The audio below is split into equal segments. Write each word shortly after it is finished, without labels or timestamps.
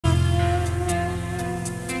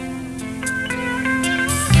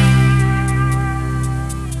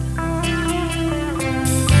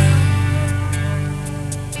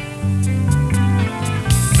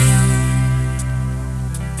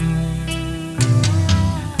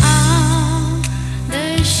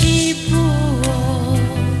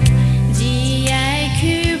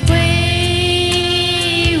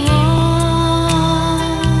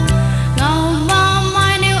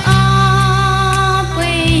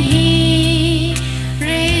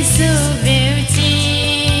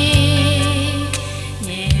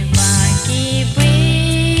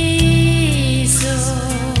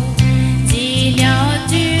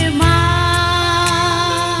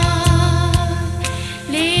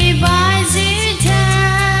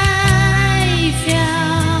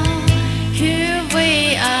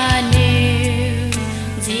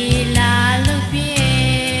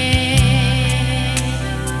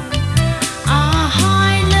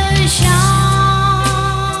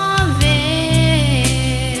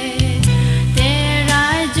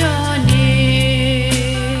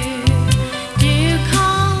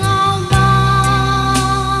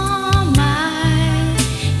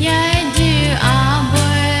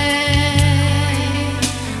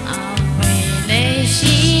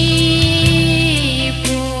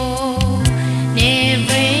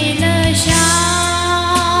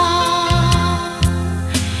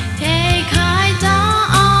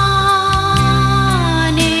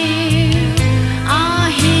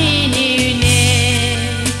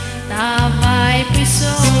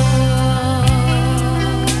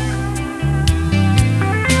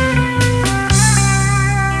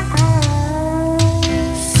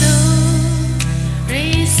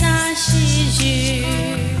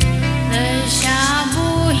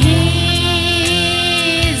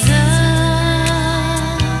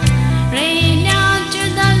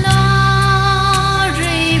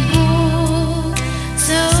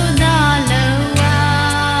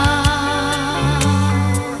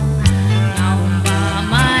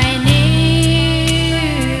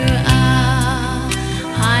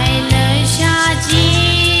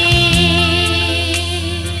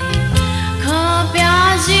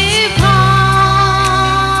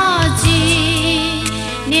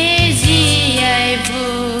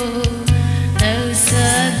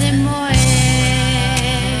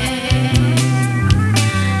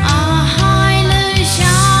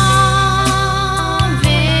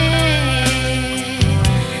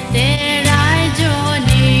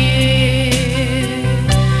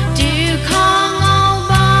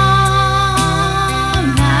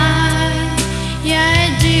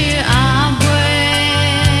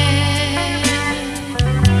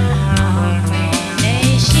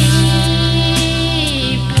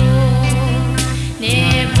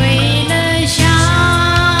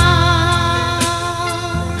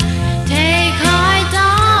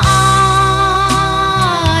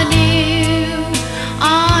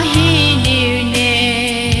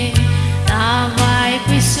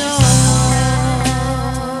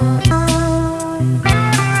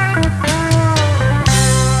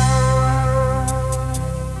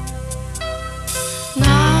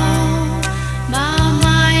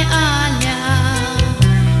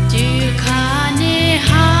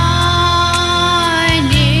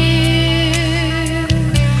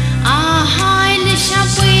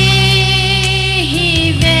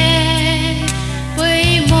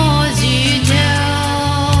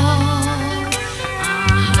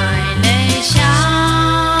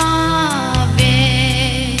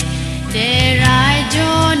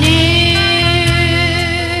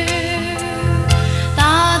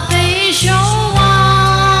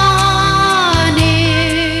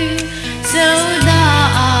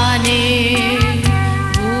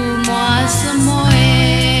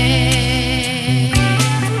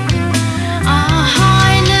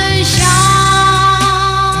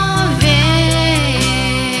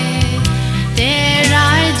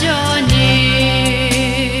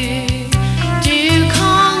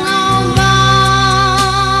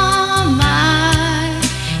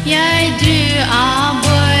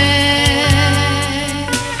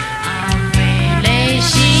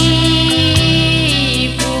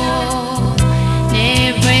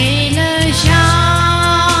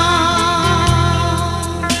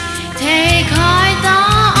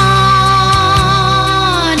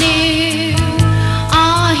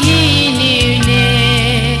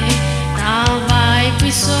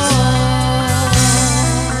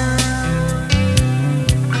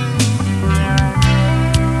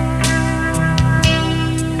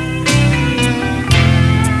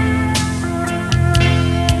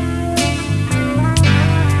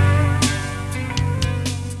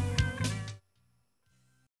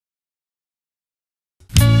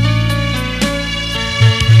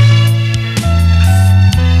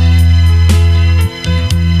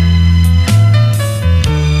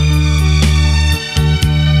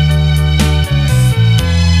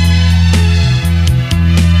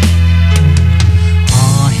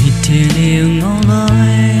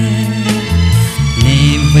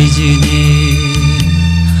nevei jini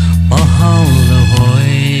bahau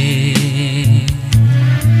lohoi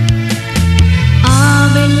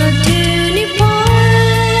abela tuni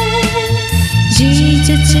poi ji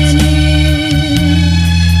chachene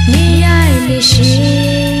ni ai leshi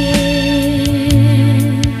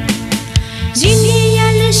jini ya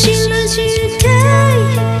leshi lo jite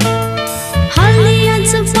hali an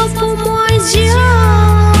sa papu moi jia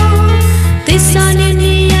tisane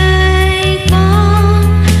ni ai ka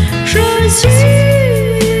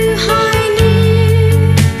Shedziipfii hai ni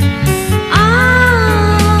a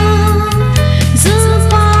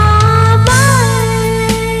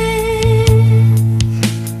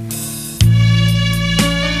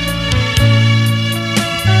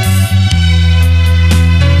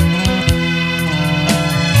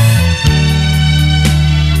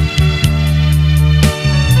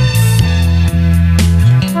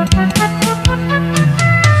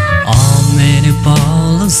Amen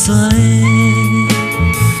Paul say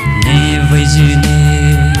nevei jini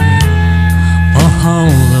bahau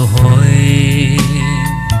lohoi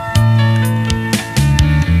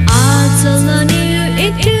Atala Nyu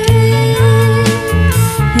eku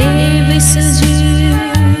nevei suju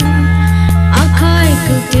akai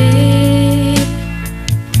kute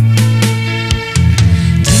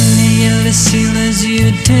Dini leshi la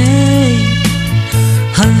jute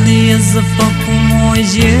hali as a papu moi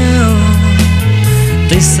jio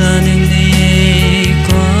tisane ni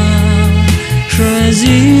ka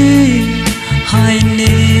Shedziipfii hai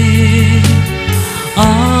ni a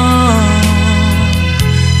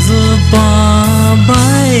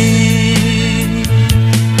Bubai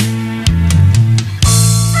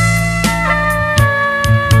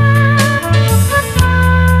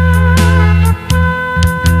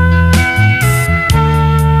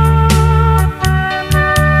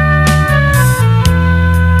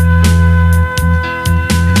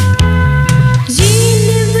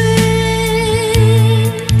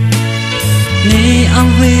ni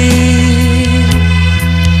awe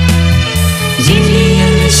Jini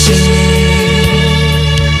leshi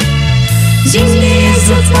Jini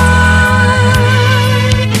zapai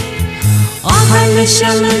ahai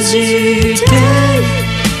leshi la jute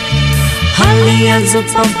hali as a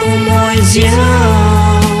papu moi jio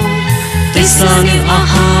tisane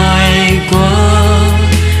ahai kwa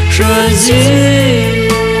Shedziipfii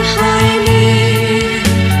hai ni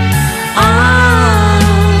a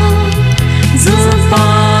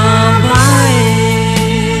Bubai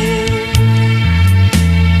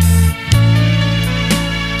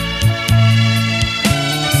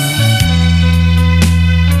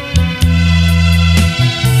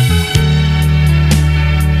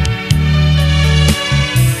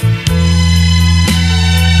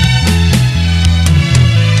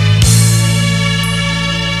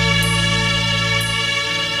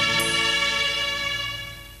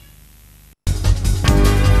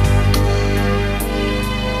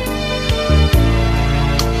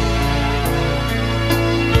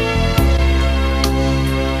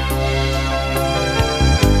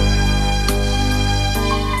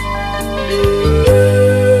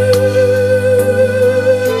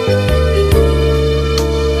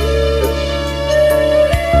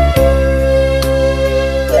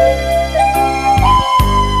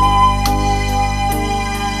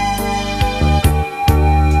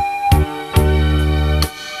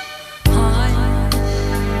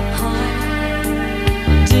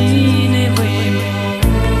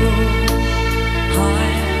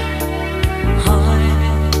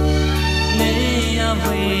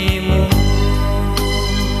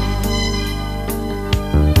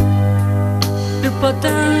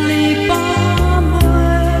Patali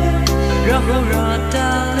Poumai, Rahurata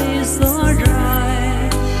Sorai,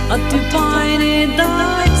 Atupai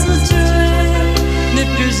Dage ne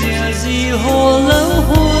Phyiaziimai Holo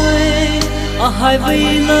Hoi, Ahithou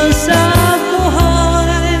Nyu sa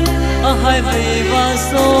Bohai, Ahithou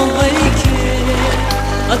so Vaike,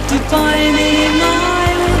 Atupai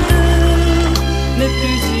Nai ne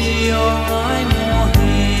Phyiaziimai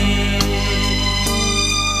mohi.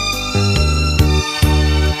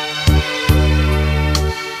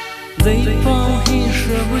 They found his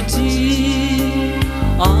Shedziipfii,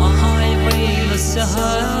 Ahithou Nyu sa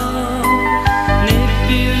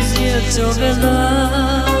nephews together,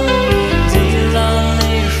 Tala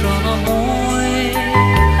Leshi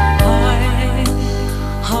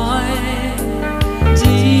Hai, Hai,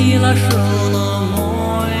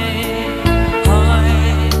 Tala Hai,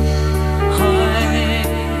 Hai, Leshi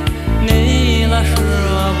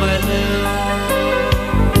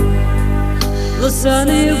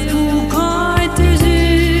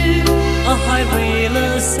Hai Dage.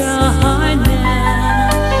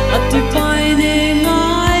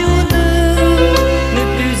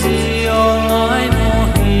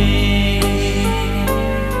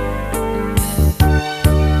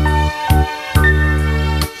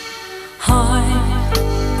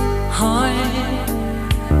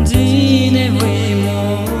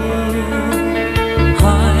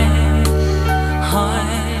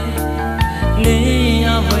 nê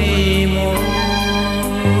a vây mô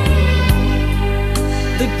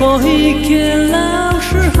Tôi bỏ hi kia lao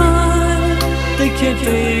sư hai Tôi kia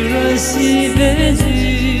tùy rơi si về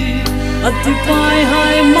gì Tôi phải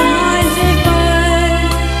hai mai dây bay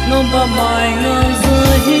Ngaobamai ngang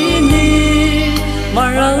giờ hi ni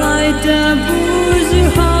Mà ra lại ta vui dư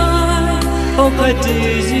hai Họ cái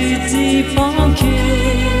tùy gì chỉ phong kia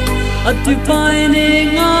Tôi phải nê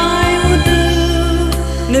ngài u tư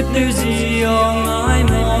Nếp tiêu gì ở ngài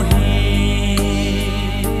mô hi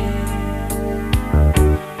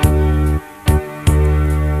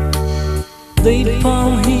Tôi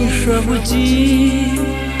phong hi sơ bu chi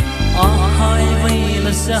Hai vây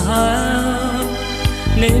là xa hát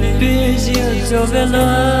Nên biết gì cho về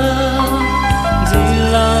là Chỉ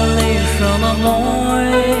là lấy sao mà nói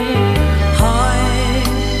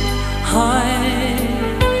Hai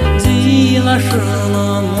Chỉ là sao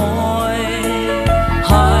mà nói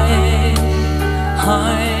Hai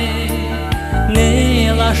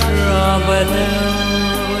Nên là sao về là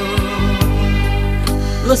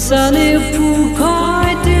Là xa nê phụ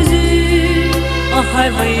khai thế gì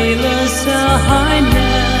Hai vây là xa hai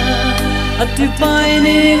nè Tôi phải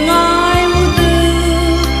nê ngài mô tư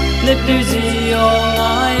Nếp điều gì ở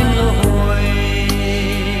ngài lỗi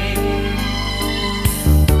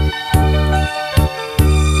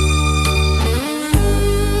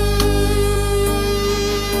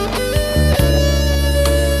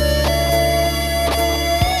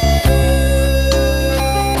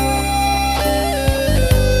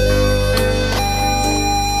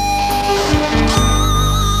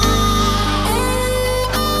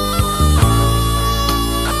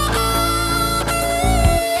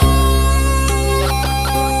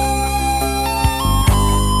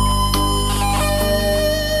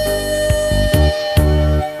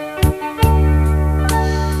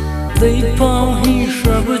Tôi phong hi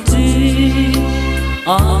sơ bu chi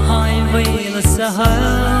Hai vây là xa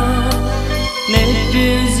hát Nên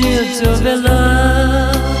biết gì cho về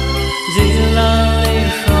là Chỉ là lấy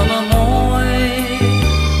sao mà nói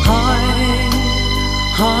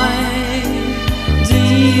Hai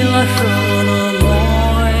Chỉ là sao mà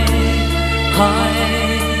nói Hai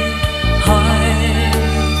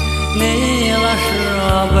Nên là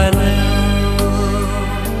sao về là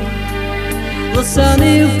Là xa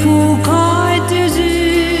nê phụ khai tiêu gì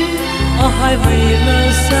Hai vây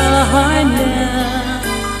là xa hai nè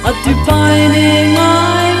Tôi phải nê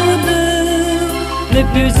ngài mô tư Nếp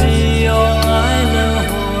điều gì ở ngài là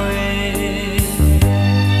hồi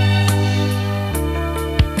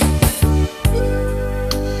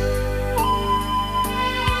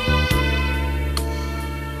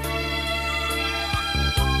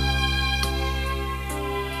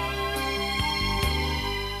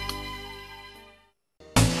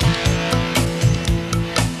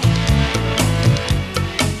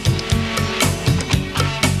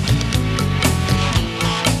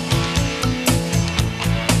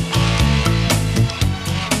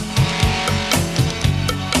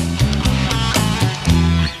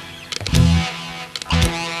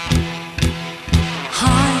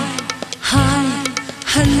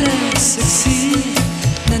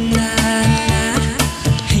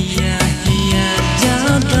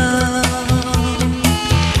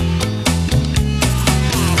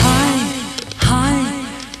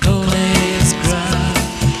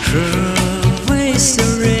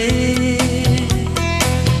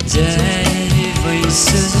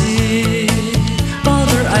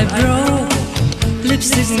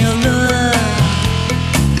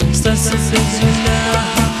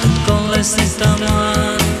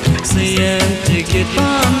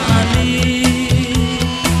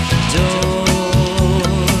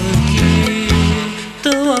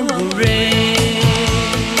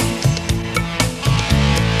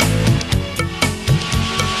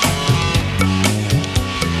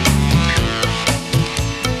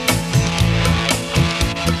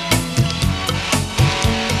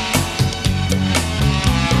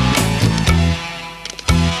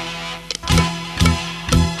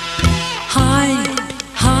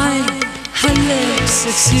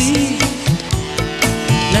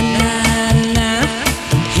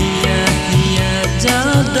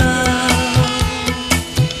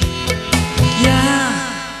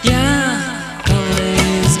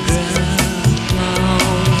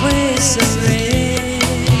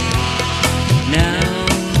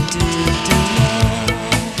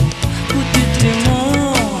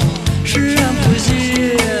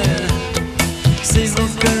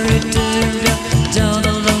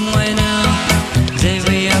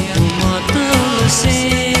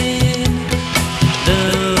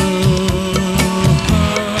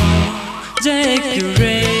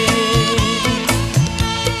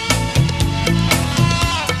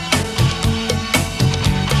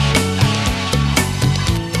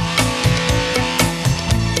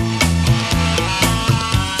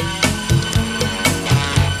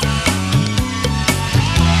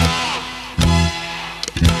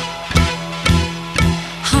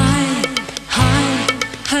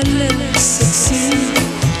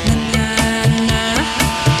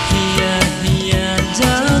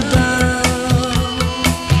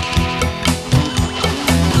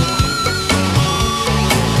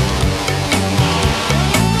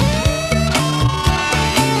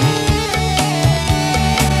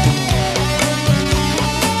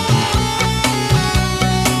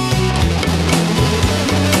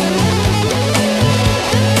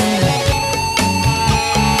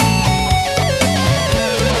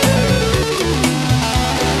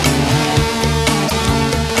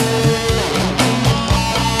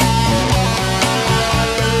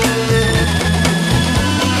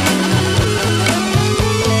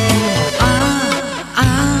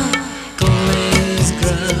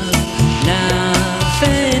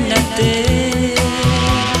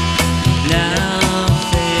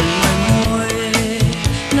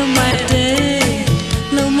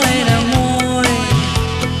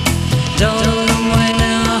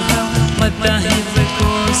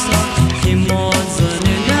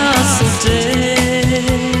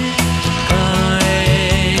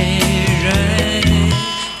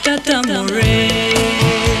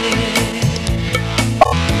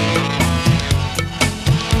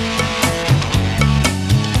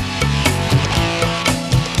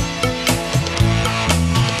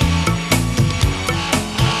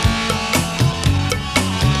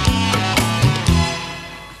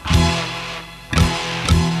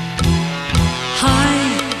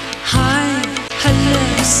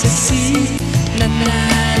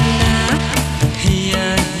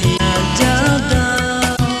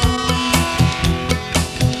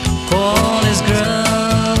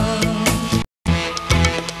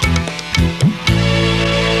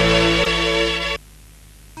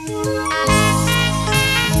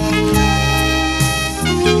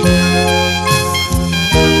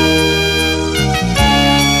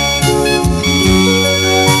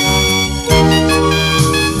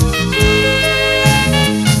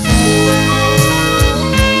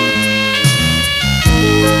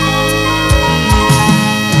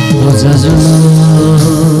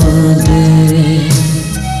Ozazulode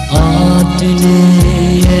Atine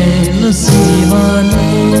Lusivane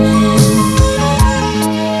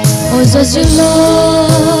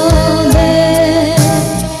Ozazulode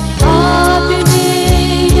Atine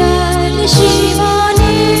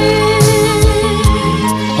Lusivane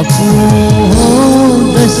Apo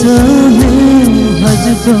dasane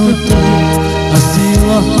hajkote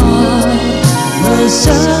Atiwaha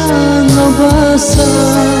Nasana basa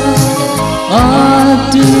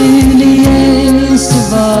Atiniye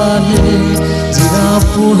sivane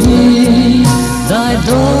Zirapuhi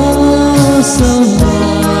Daido sama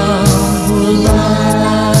bula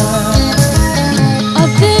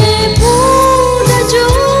Ape pura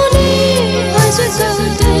joni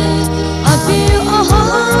hajkote Ape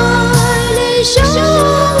ahale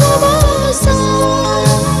shavasa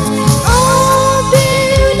Ape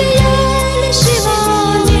uniyel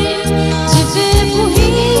shivani Jive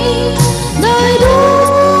puhi daido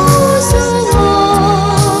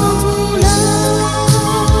samabula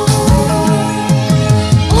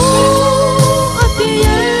Oh ape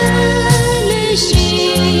yel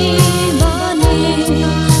shivani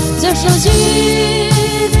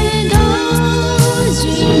Zashajive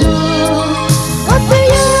dajina Ape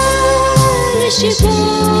yel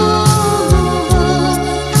shivani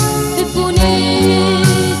Pepune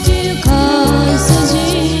tu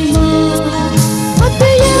kasajima Ape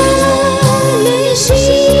yel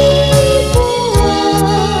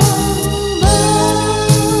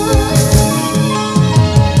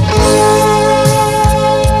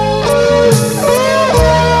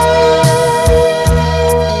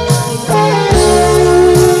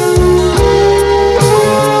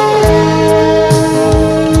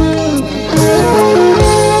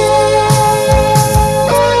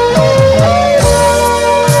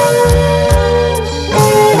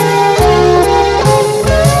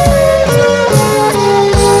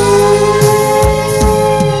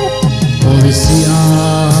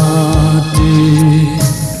Orsiate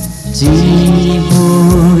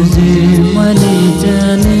Jibuji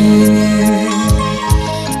Manijane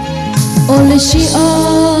Leshi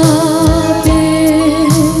Ape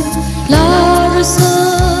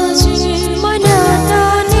Larsaji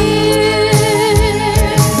Manatani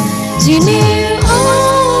Jini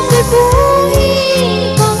Ape Puhi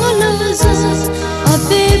Pangalaza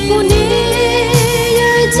Ape Pune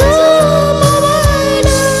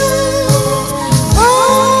Yazamavana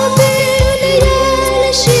Ape Uniyel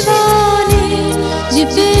Shivani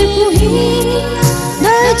Jive Puhi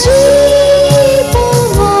Daji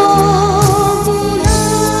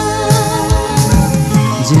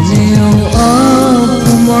Jineo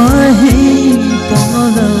Poumai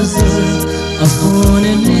Palaza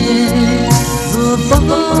Apone Zuba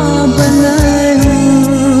Banayu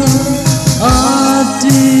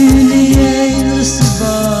Atiniye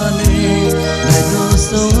Sivane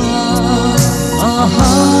Medosawa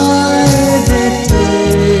Ahai Dete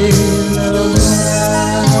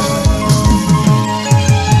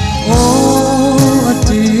Oh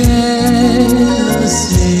Atiye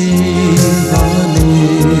Sivane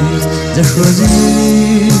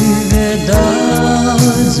Zahojive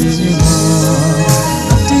dajima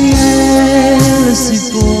Atiye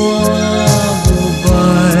Sipoa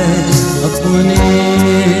Bubai Apune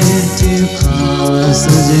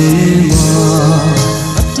Tikasajima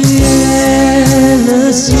Atiye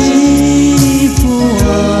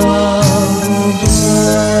Sipoa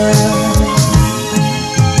Bubai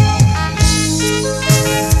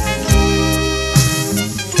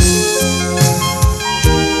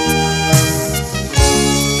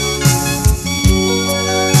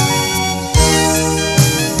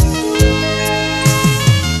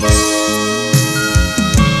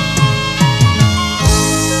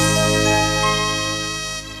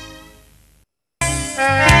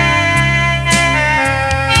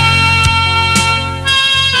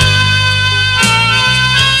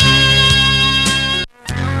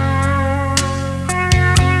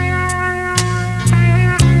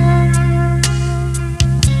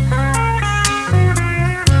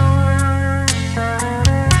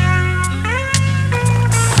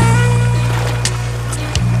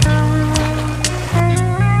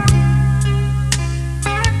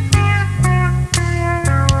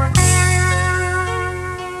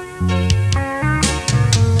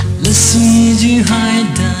Leshi Hai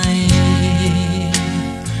Dage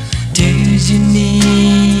Dejini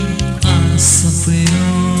Asapyo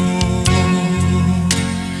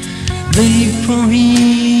They Pohi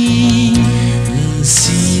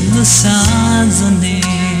Leshi Lasazane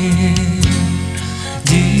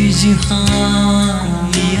Deji Hai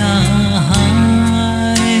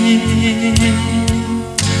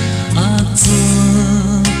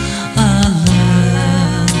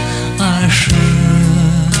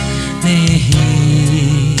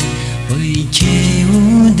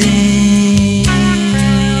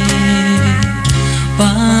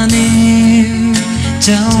ba niu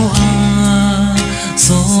cháu à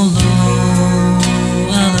solo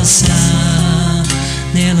ala sa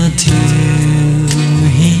nè là thiêu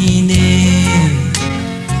hi nè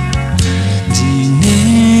chỉ nè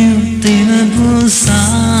tê là bu sa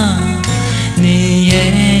nè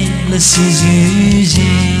là si ju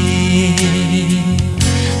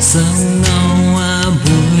sông ngao à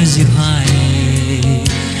bu ji hai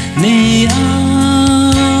nè à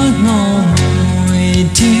ngao môi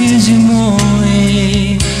tiêu ji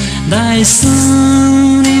môi đại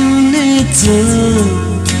sang niu nè zơ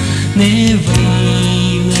nè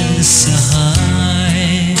vây lên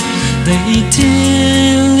sai đầy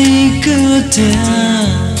thiên lý cơ ta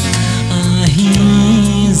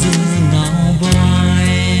Ahithou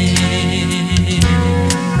Ngaobamai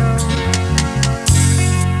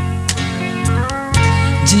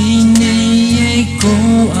đi này cô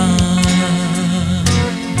à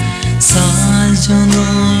xa cho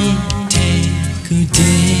nói thế cứ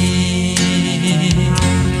thế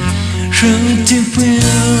rồi tiếp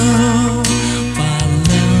theo và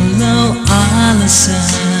lần lâu ala sa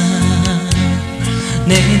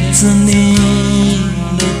nè chân đi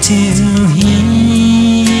lo tiêu hi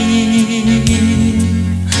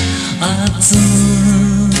à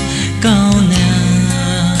chân cao na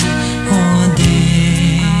hồ đề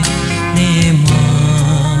nè mà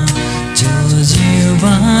cho chiều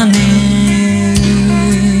ba nè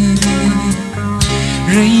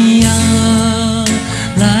ria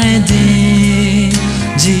lại đi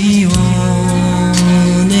ji wo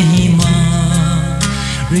nahi ma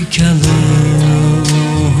rikalo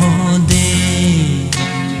ho de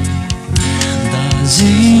da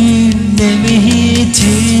ji nevei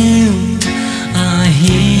thiu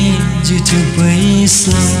Ahithou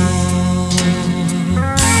Peisou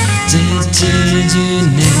Shedziipfii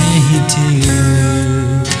nei thiu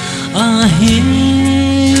Ahithou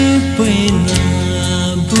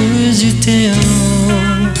Buthoulou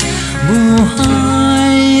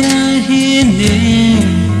Bohai Ahinou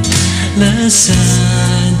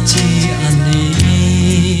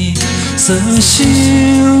Shedziipfii sơ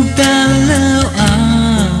siêu ta lâu à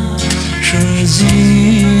Shedziipfii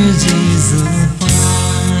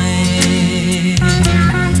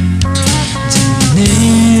chỉ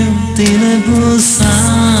nếu tê là bu sa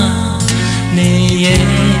nè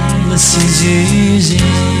là si ju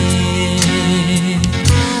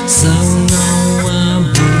sao ngao à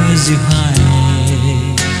bu ji hai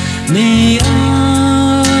nè à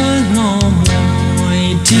ngao môi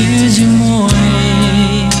tiêu ji môi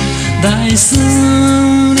đại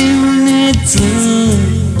sang niu nè zơ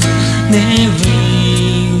nè vây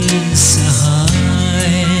lên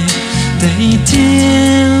sai đầy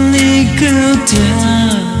thiên lý cơ ta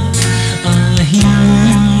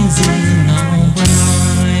Ahithou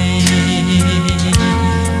Ngaobamai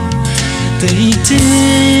đầy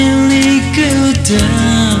thiên lý cơ ta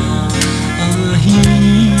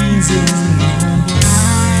Ahithou Ngaobamai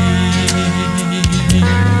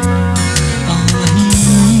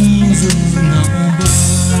Ahithou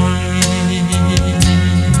Ngaobamai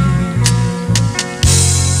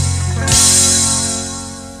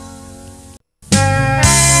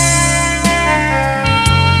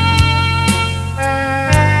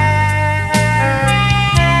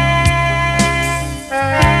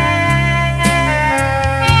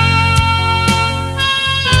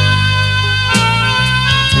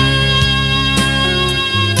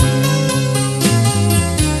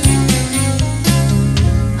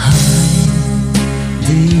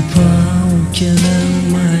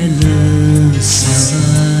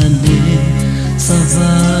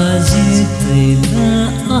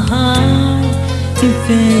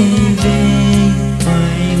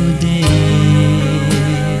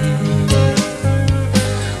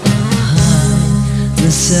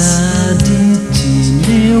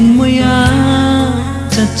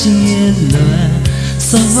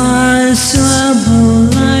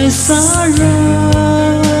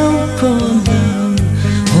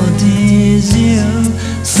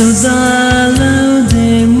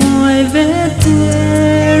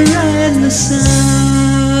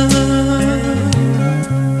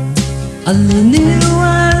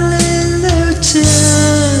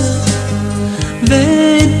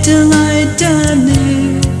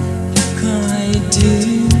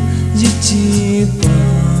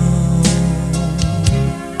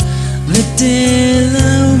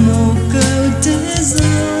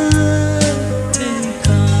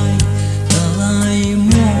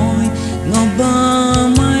Ngọc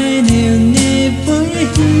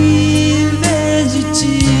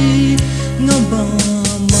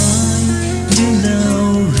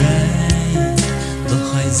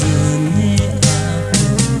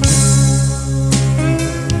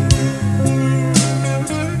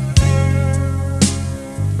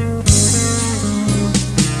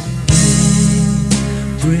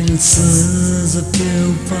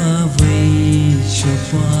kêu pa vây cho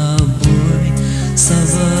pa bồi sa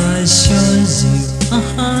va cho dịu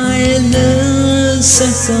hai lỡ sẽ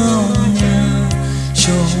sao nhà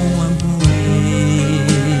cho bồi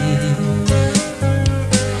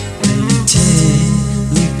thế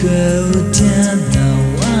li kêu tia nào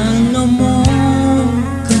anh nó mong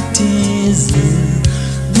có tia dư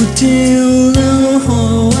Buthoulou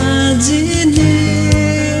ho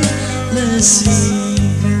Ahinou Leshi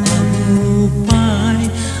Bubai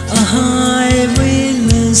Ahai với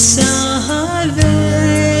Leshi Hai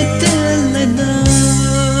Dage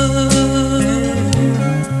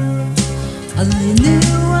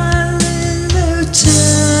Ahinou Ahinou cha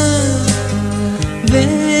về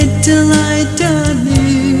Tala Dage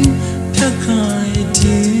Pakai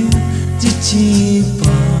tu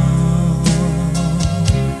Shedziipfii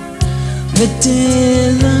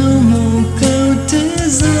Buthoulou một câu thế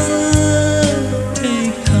giới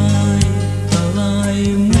thế khai Tala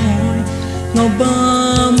môi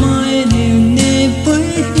Ngaobamai điều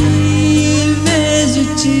nevei về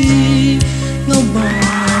Shedziipfii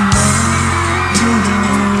Ngaobamai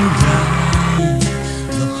Duloure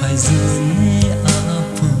Bohai zone a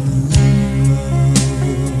Phuba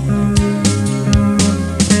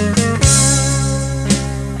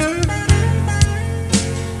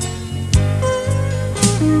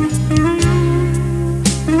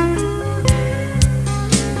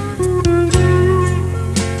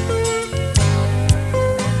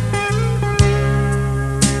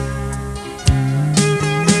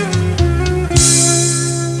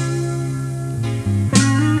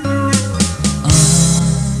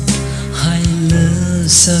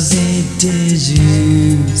Sa về để giữ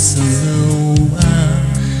sầu a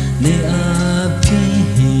ne a phi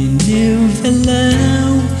nếu về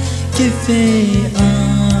lâu cái về a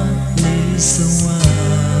ne sầu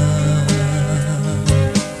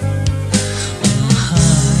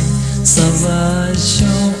hai sa va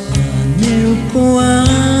cho nếu qua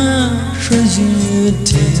rồi giữ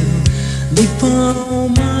theo để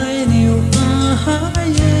Poumai nếu a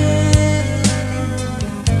hai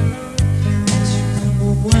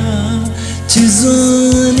chỉ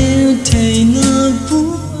dần yêu thấy nó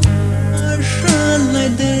buồn ra lại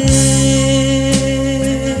đây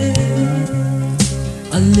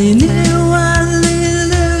Ahinou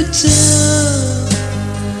Ahinou cha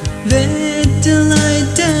về Tala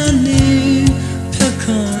Dage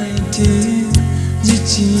pakai tu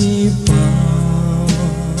Shedziipfii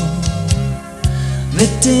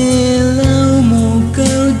Buthoulou một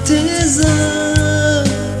câu thế giới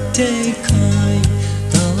thế khai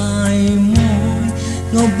Tala môi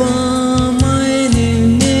Ngaobamai điều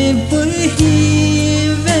nevei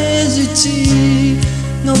về Shedziipfii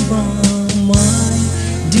Ngaobamai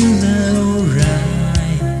Duloure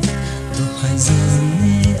Bohai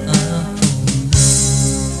zone a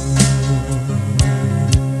Phoulou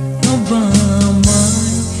Ngaobamai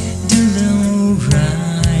Duloure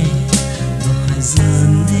Bohai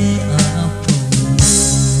zone a Phoulou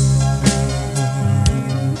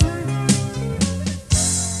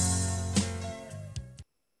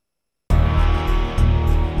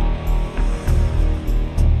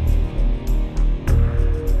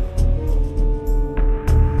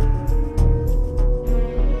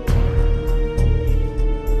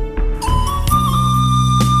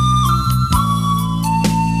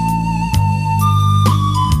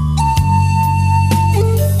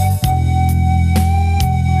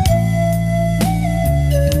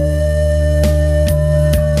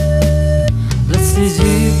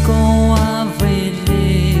con a về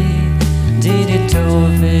đi trâu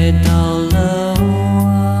về Tala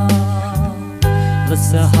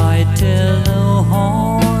Leshi Hai Dage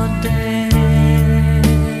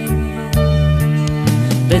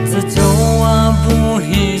để cho a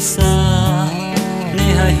Bohai sa ne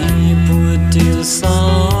hai Buthoulou sa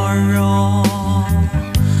ro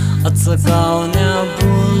at sa cao na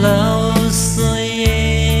Buthoulou sa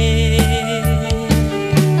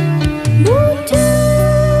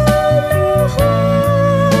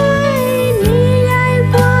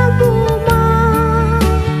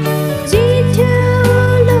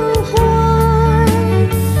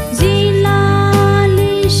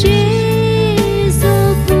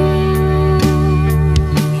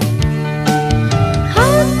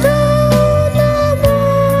Ahithou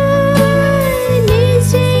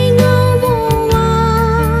Nyu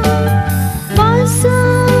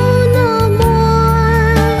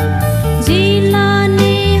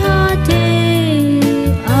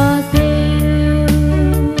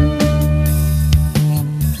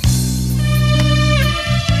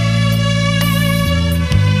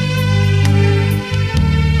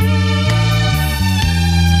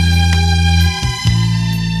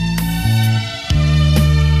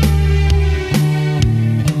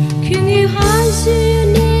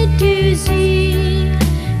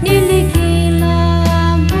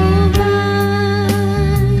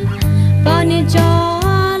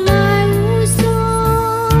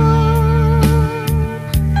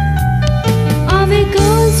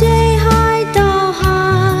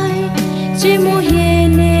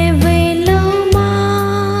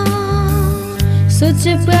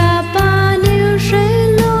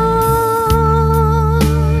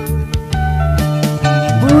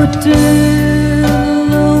Hãy subscribe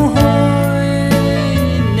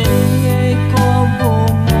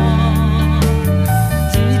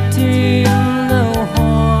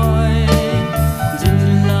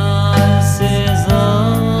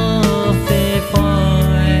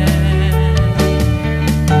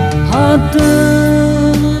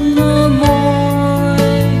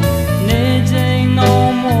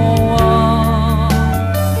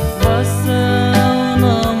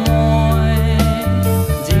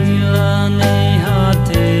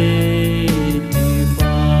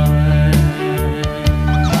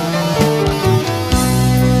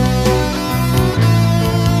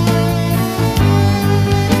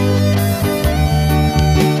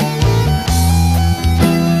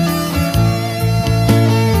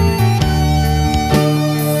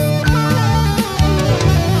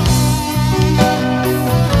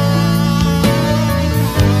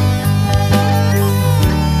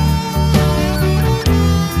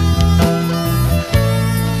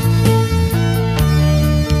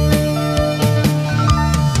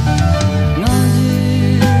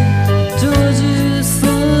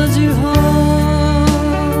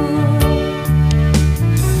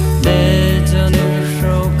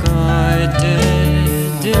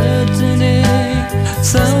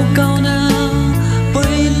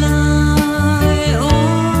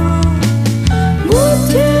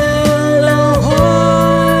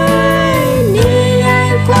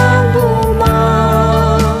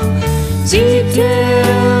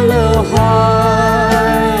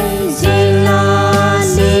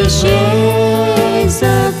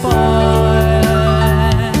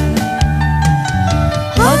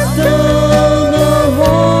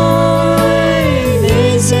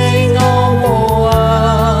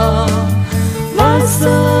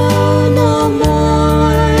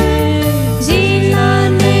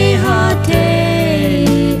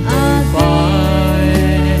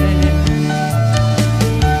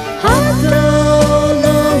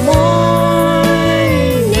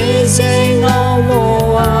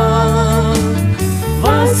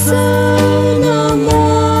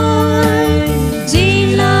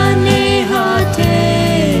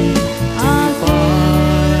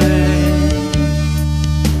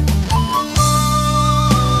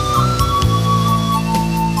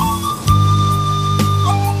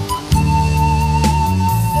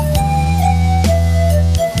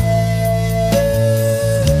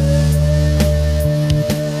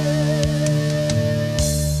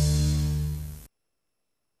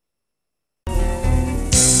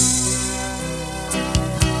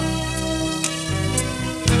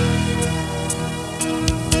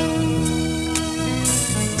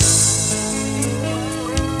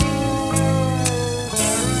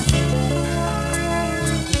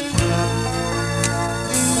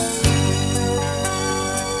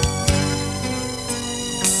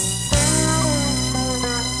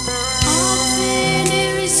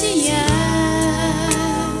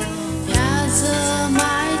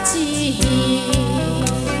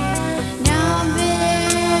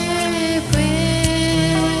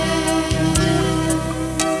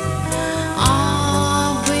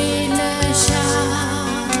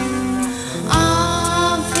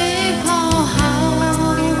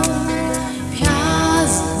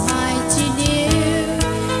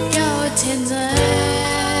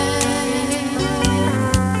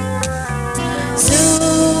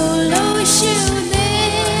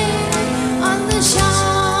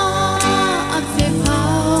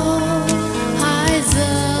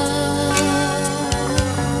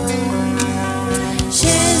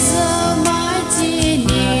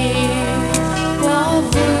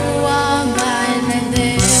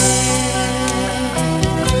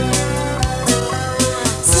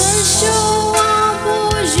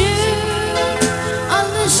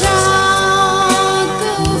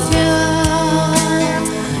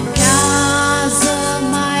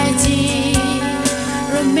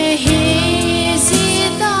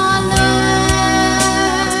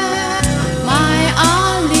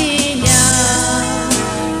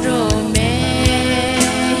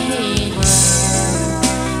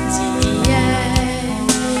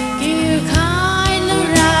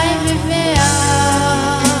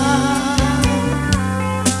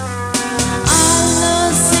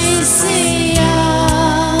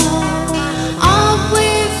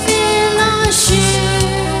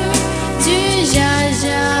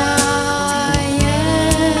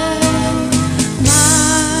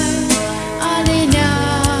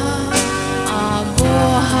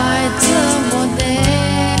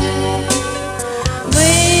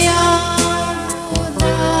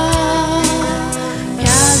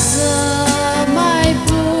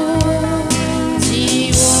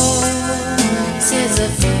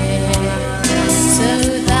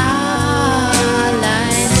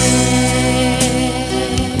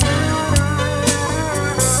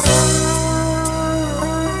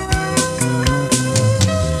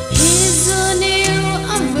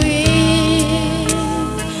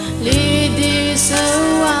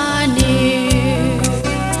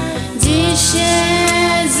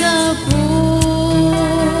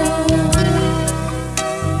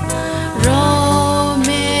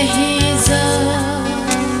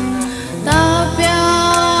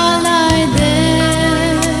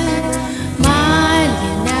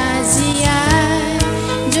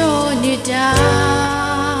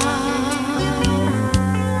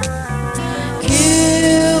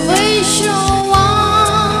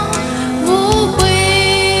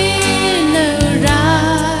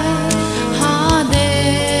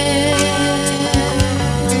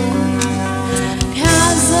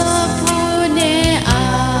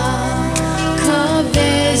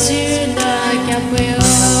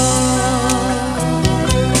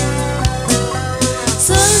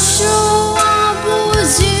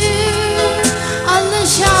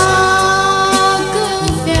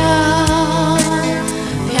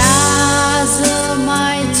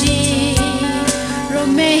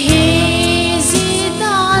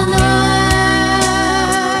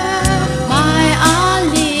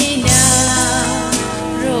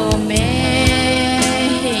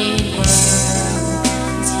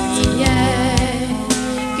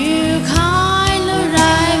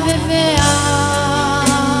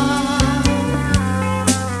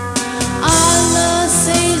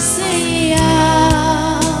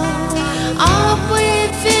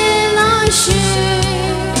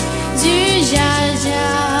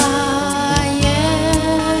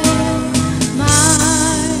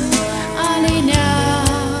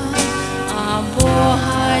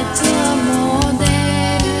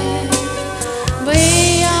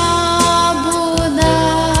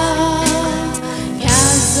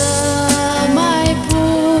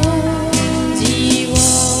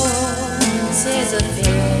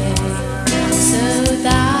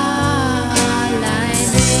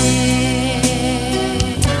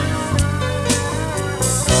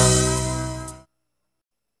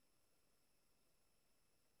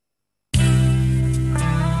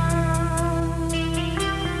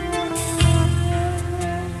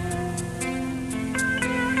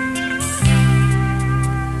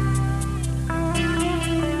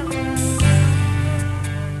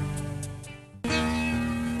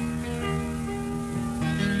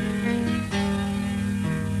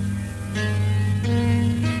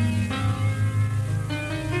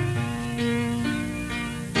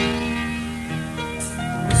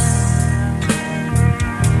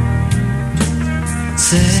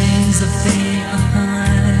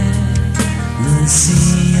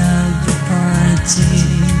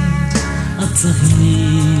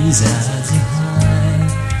Shedziipfii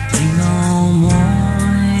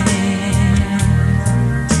Ngaobamai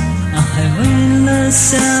Ahithou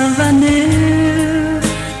Savane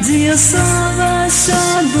Dia Sava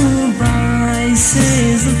Shad Bubai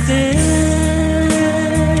Shedziipfii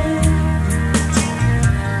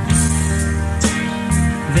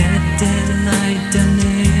Vete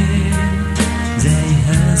Laitane Jai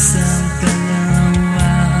Hasam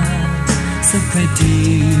Kalawa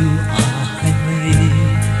Sakaitiu Ahithou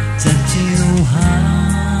Shedziipfii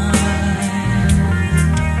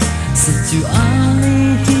Saju Ali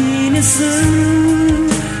Hinesu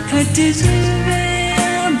Khaitijive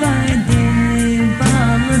Balede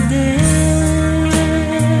Balede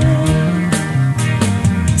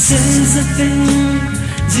Shedziipfii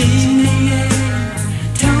Jiniye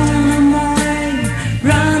Taunamoy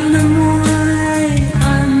Ranamoy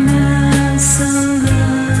Anasala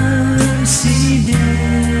Shide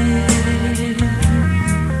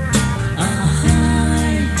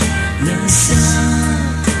Ahai Leshi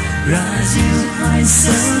Hai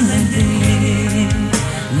Dage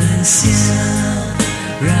Leshi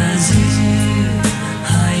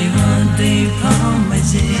Hai Dage Poumai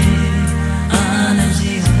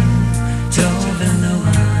Anaji Jovelou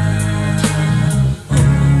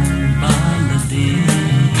Balede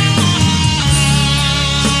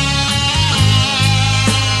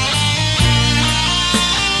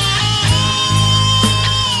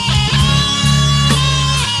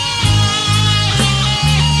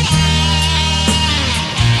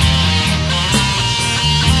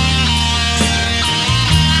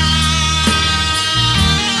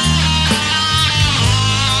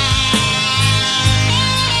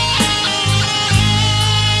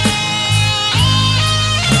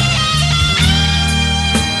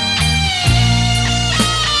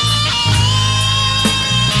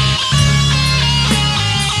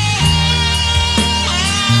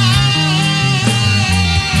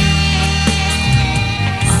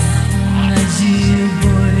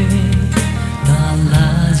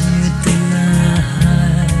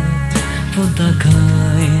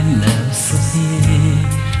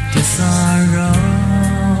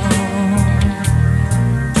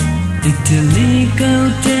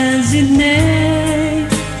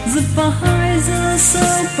Bohai za so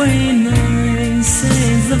Peisou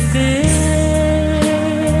Shedziipfii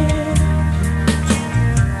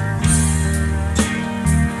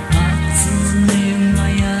Atsuni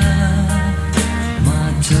maya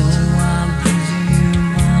majoa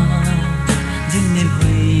pujuma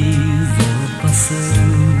jinevei zo pasu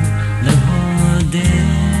lahode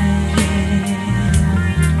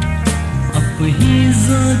apuhi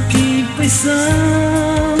zo ki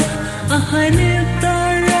Peisou Ahinou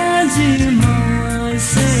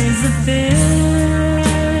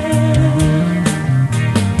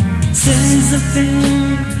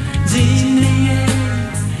Shedziipfii Jiniye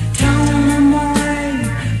Taunamoy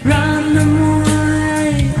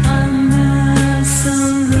Ranamoy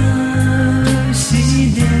Anasala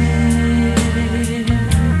Shide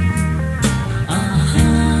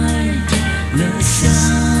Ahai Leshi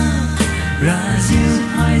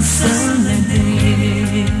Hai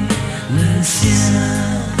Dage Leshi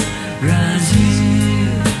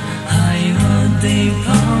Hai Dage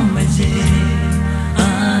Poumai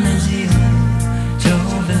Anaji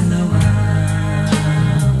Jovelou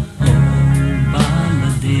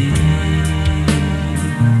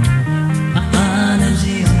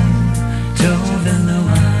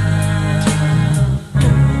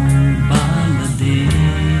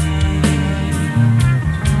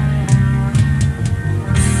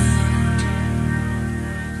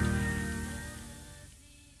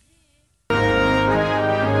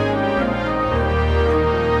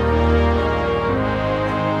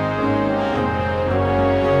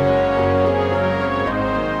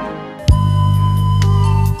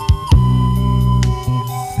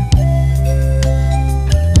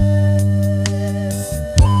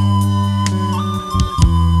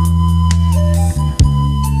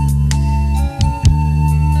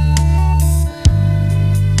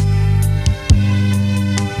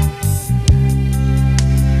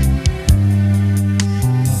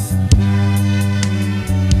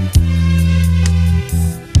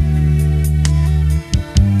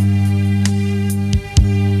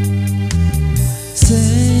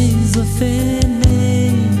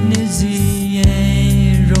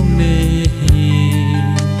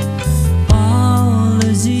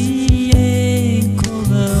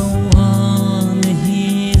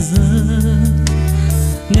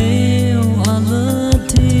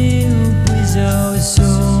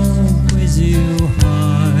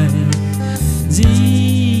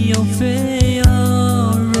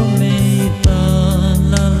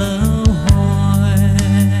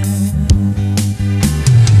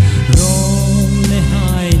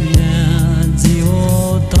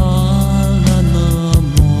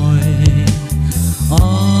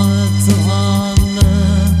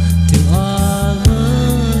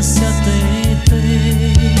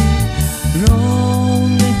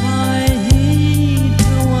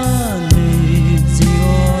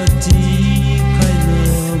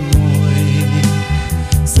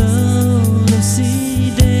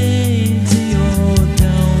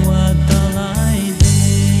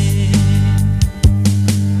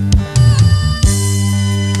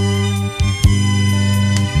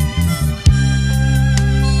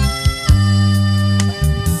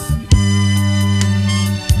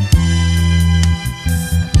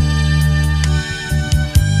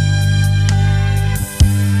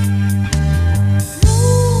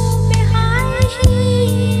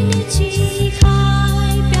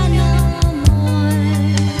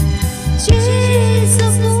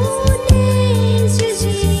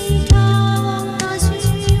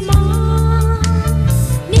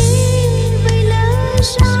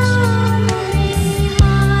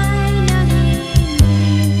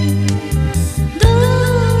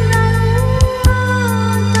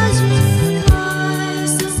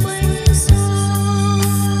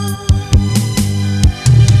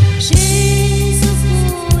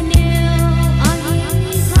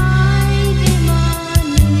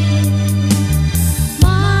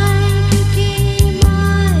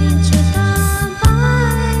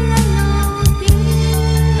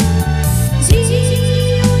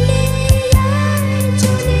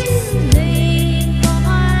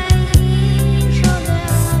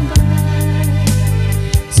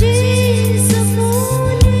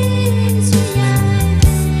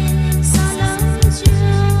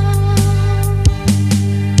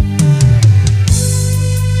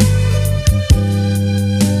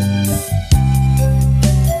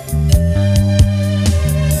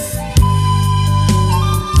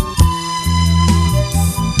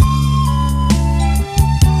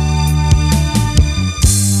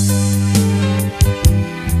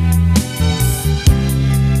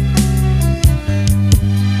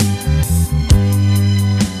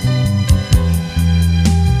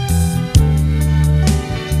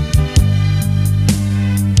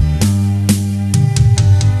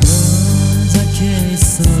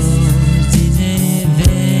xa